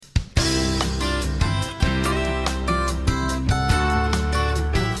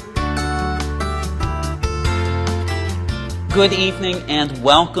Good evening and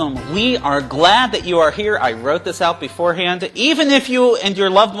welcome. We are glad that you are here. I wrote this out beforehand. Even if you and your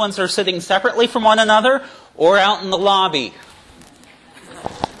loved ones are sitting separately from one another or out in the lobby.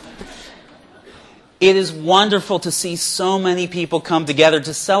 It is wonderful to see so many people come together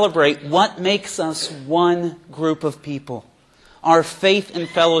to celebrate what makes us one group of people. Our faith and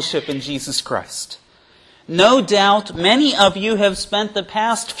fellowship in Jesus Christ. No doubt many of you have spent the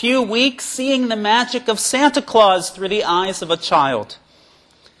past few weeks seeing the magic of Santa Claus through the eyes of a child.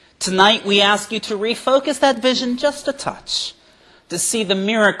 Tonight we ask you to refocus that vision just a touch, to see the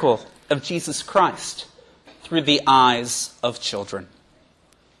miracle of Jesus Christ through the eyes of children.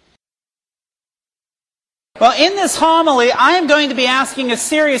 Well, in this homily, I am going to be asking a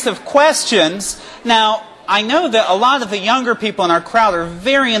series of questions. Now, I know that a lot of the younger people in our crowd are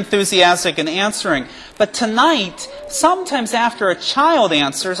very enthusiastic in answering. But tonight, sometimes after a child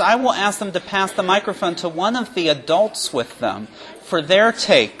answers, I will ask them to pass the microphone to one of the adults with them for their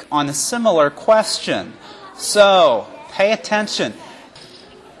take on a similar question. So, pay attention.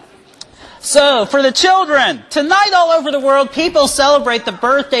 So, for the children, tonight all over the world, people celebrate the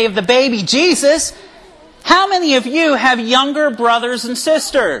birthday of the baby Jesus. How many of you have younger brothers and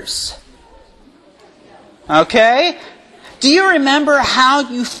sisters? Okay. Do you remember how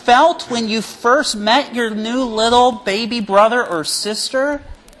you felt when you first met your new little baby brother or sister?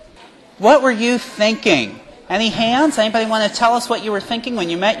 What were you thinking? Any hands? Anybody want to tell us what you were thinking when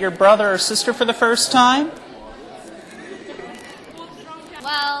you met your brother or sister for the first time?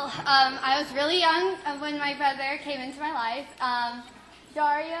 Well, I was really young when my brother came into my life.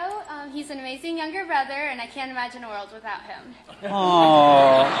 Dario, he's an amazing younger brother, and I can't imagine a world without him.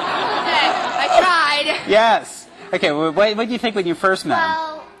 Aww. I tried. Yes. Okay, well, what did you think when you first met him?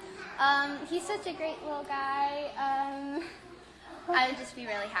 Well, he's such a great little guy. I would just be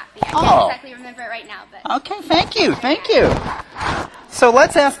really happy. I can't exactly remember it right now, but... Okay, thank you. So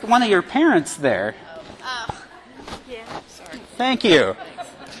let's ask one of your parents there. Yeah, sorry. Thank you.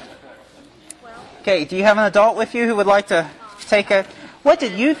 Okay, do you have an adult with you who would like to take a... What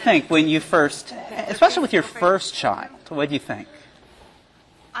did you think when you first, especially with your first child, what did you think?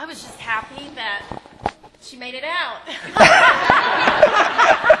 I was just happy that she made it out. I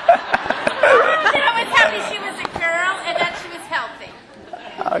was happy she was a girl and that she was healthy.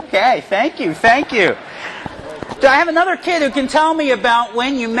 Okay, thank you. Do I have another kid who can tell me about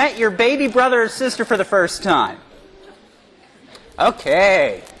when you met your baby brother or sister for the first time?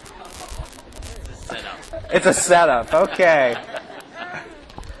 Okay. It's a setup, okay.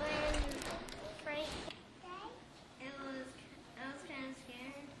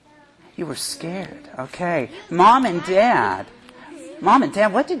 You were scared. Okay. Mom and Dad,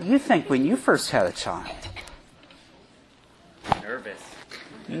 what did you think when you first had a child? Nervous.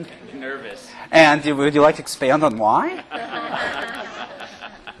 And would you like to expand on why?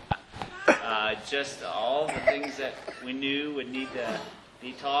 Just all the things that we knew would need to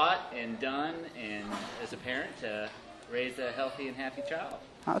be taught and done, and as a parent, to raise a healthy and happy child.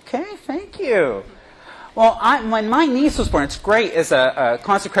 Okay, thank you. Well, when my niece was born, it's great as a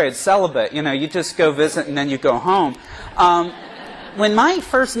consecrated celibate. You know, you just go visit and then you go home. When my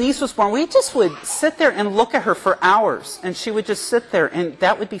first niece was born, we just would sit there and look at her for hours. And she would just sit there, and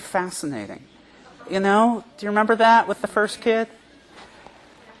that would be fascinating. You know, do you remember that with the first kid?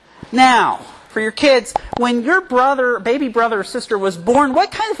 Now, for your kids, when your baby brother or sister was born,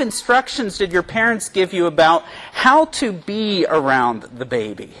 what kind of instructions did your parents give you about how to be around the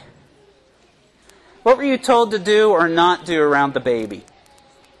baby? What were you told to do or not do around the baby?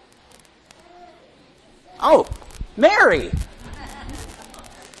 Oh, Mary! You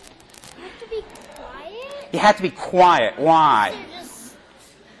have to be quiet. You had to be quiet. Why?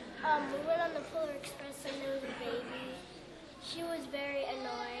 We went on the Polar Express and there was a baby. She was very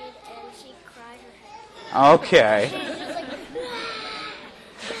annoyed and she cried her head. Okay. She was just like...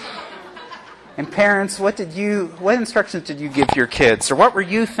 And parents, what instructions did you give your kids? Or what were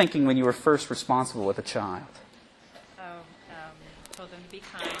you thinking when you were first responsible with a child? Told them to be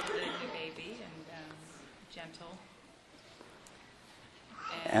kind to the new baby and gentle.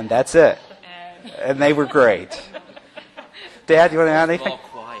 And that's it. And they were great. Dad, you want to add anything?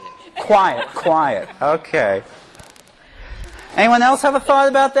 Quiet. Okay. Anyone else have a thought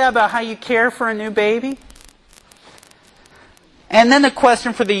about that, about how you care for a new baby? And then the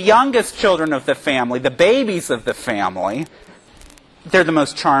question for the youngest children of the family, the babies of the family. They're the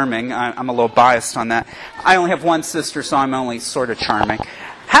most charming. I'm a little biased on that. I only have one sister, so I'm only sort of charming.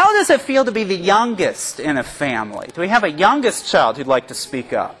 How does it feel to be the youngest in a family? Do we have a youngest child who'd like to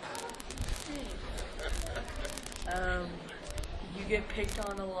speak up? You get picked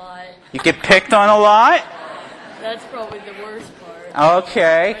on a lot. You get picked on a lot? That's probably the worst part.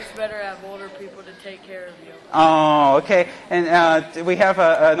 Okay. It's better to have older people to take care of you. Oh, okay. And do we have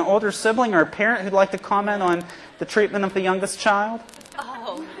an older sibling or a parent who'd like to comment on the treatment of the youngest child?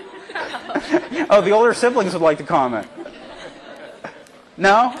 Oh. Oh, the older siblings would like to comment.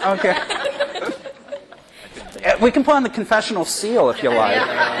 No? Okay. We can put on the confessional seal if you like.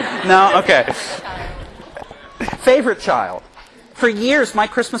 No? Okay. Favorite child. For years, my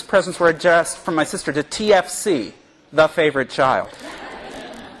Christmas presents were addressed from my sister to TFC, the favorite child.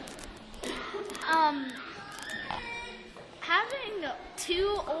 Having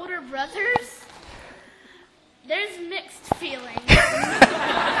two older brothers, there's mixed feelings.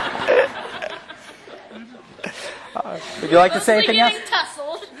 Would you like to say anything else? Getting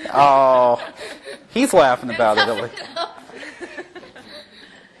tussled. Oh, he's laughing about it. At least.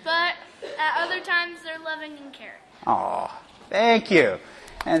 But at other times, they're loving and caring. Oh, thank you.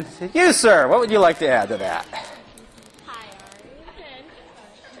 And you, sir, what would you like to add to that? Hi,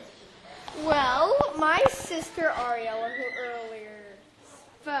 Ari. Well, my sister Ariella, who earlier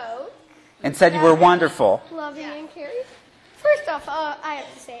spoke, And said you were wonderful. loving and caring. First off, I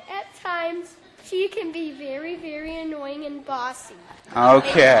have to say, at times, she can be very, very annoying and bossy.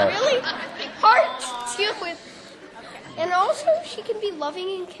 Okay. It's really hard to deal with. And also, she can be loving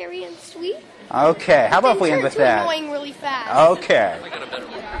and caring and sweet. Okay. How about if we end with that? Annoying really fast. Okay.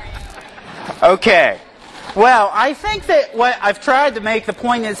 Okay. Well, I think that what I've tried to make the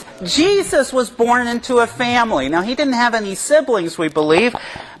point is Jesus was born into a family. Now, he didn't have any siblings, we believe.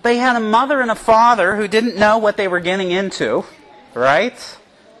 They had a mother and a father who didn't know what they were getting into, right?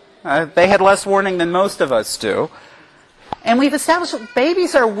 They had less warning than most of us do. And we've established that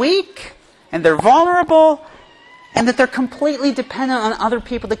babies are weak, and they're vulnerable, and that they're completely dependent on other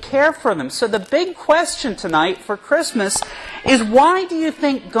people to care for them. So the big question tonight for Christmas is, why do you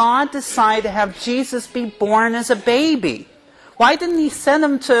think God decided to have Jesus be born as a baby? Why didn't he send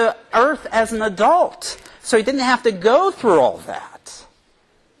him to earth as an adult so he didn't have to go through all that?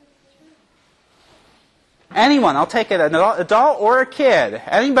 Anyone, I'll take it, an adult or a kid.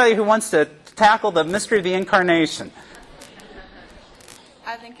 Anybody who wants to tackle the mystery of the incarnation.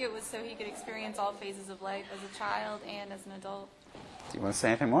 I think it was so he could experience all phases of life as a child and as an adult. Do you want to say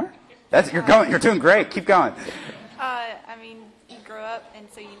anything more? You're doing great. Keep going. I mean, you grow up,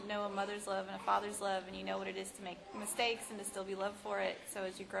 and so you know a mother's love and a father's love, and you know what it is to make mistakes and to still be loved for it. So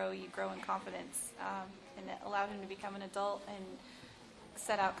as you grow in confidence, and it allowed him to become an adult and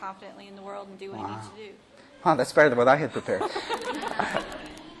set out confidently in the world and do what he needs to do. Wow, that's better than what I had prepared.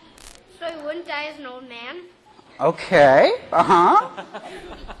 So he wouldn't die as an old man? Okay. Uh-huh.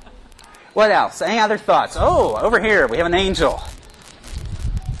 What else? Any other thoughts? Oh, over here we have an angel.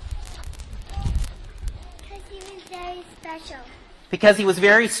 Because he was very special. Because he was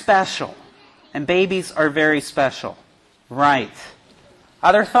very special. And babies are very special. Right.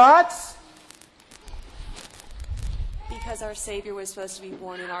 Other thoughts? Because our Savior was supposed to be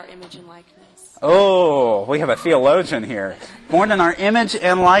born in our image and likeness. Oh, we have a theologian here. Born in our image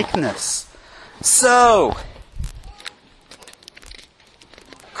and likeness. So,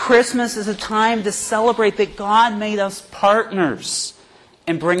 Christmas is a time to celebrate that God made us partners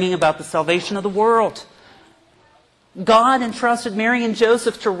in bringing about the salvation of the world. God entrusted Mary and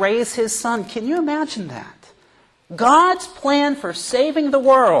Joseph to raise his son. Can you imagine that? God's plan for saving the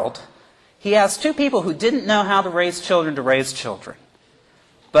world. He asked two people who didn't know how to raise children.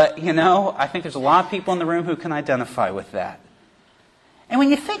 But, I think there's a lot of people in the room who can identify with that. And when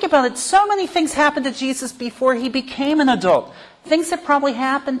you think about it, so many things happened to Jesus before he became an adult. Things that probably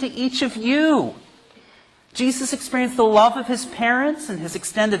happened to each of you. Jesus experienced the love of his parents and his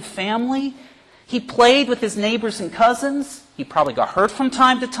extended family. He played with his neighbors and cousins. He probably got hurt from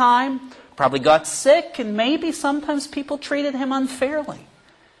time to time, probably got sick, and maybe sometimes people treated him unfairly.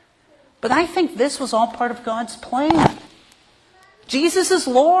 But I think this was all part of God's plan. Jesus is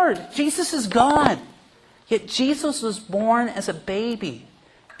Lord. Jesus is God. Yet Jesus was born as a baby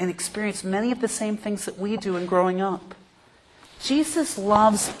and experienced many of the same things that we do in growing up. Jesus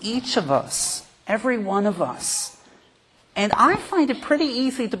loves each of us, every one of us. And I find it pretty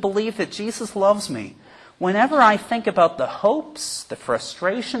easy to believe that Jesus loves me whenever I think about the hopes, the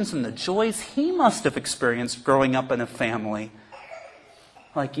frustrations, and the joys he must have experienced growing up in a family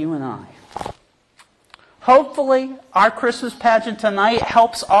like you and I. Hopefully, our Christmas pageant tonight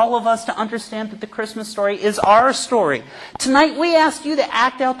helps all of us to understand that the Christmas story is our story. Tonight, we ask you to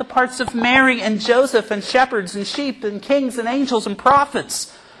act out the parts of Mary and Joseph and shepherds and sheep and kings and angels and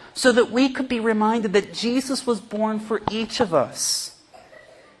prophets so that we could be reminded that Jesus was born for each of us.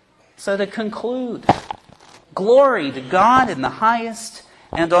 So to conclude, glory to God in the highest,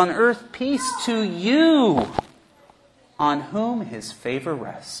 and on earth peace to you on whom his favor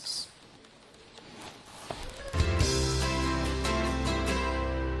rests.